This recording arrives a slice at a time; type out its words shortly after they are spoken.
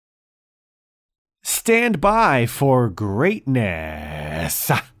Stand by for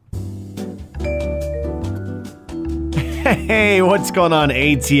greatness. Hey, what's going on,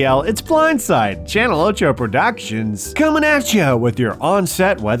 ATL? It's Blindside, Channel Ocho Productions, coming at you with your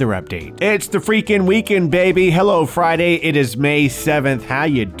on-set weather update. It's the freaking weekend, baby. Hello, Friday. It is May 7th. How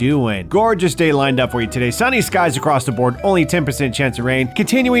you doing? Gorgeous day lined up for you today. Sunny skies across the board, only 10% chance of rain.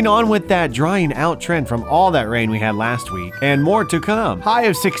 Continuing on with that drying out trend from all that rain we had last week, and more to come. High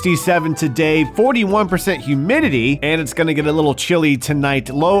of 67 today, 41% humidity, and it's gonna get a little chilly tonight.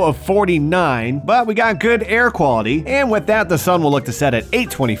 Low of 49, but we got good air quality, and with that, the sun will look to set at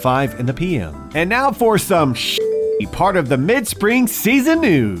 8:25 in the PM. And now for some part of the mid-spring season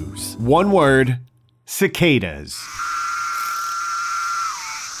news. One word: cicadas.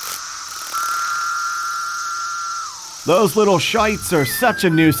 Those little shites are such a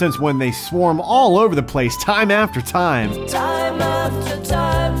nuisance when they swarm all over the place time after time.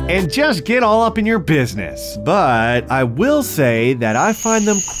 And just get all up in your business. But I will say that I find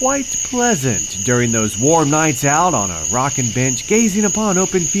them quite pleasant during those warm nights out on a rocking bench, gazing upon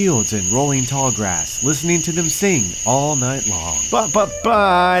open fields and rolling tall grass, listening to them sing all night long.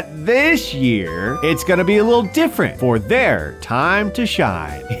 But this year, it's gonna be a little different for their time to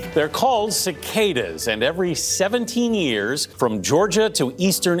shine. They're called cicadas, and every 17 years from Georgia to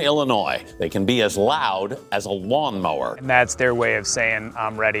eastern Illinois, they can be as loud as a lawnmower. And that's their way of saying,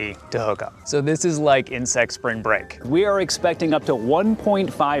 I'm ready to hook up. So this is like insect spring break. We are expecting up to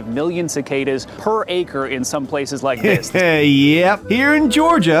 1.5 million cicadas per acre in some places like this. Yep, here in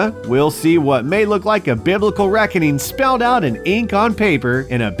Georgia, we'll see what may look like a biblical reckoning spelled out in ink on paper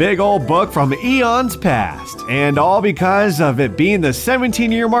in a big old book from eons past. And all because of it being the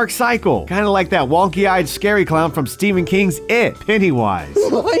 17-year mark cycle. Kind of like that wonky-eyed scary clown from Stephen King's It, Pennywise.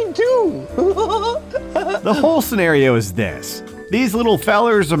 I do! The whole scenario is this. These little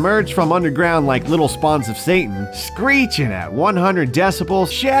fellers emerge from underground like little spawns of Satan, screeching at 100 decibels,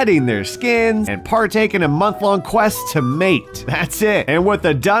 shedding their skins, and partaking in month-long quests to mate. That's it. And with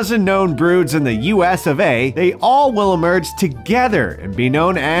a dozen known broods in the US of A, they all will emerge together and be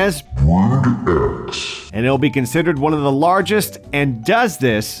known as Brood X. And it'll be considered one of the largest and does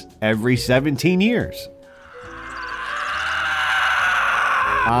this every 17 years.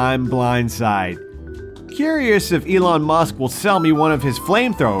 I'm Blindside. Curious if Elon Musk will sell me one of his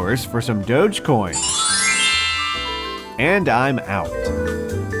flamethrowers for some Dogecoin. And I'm out.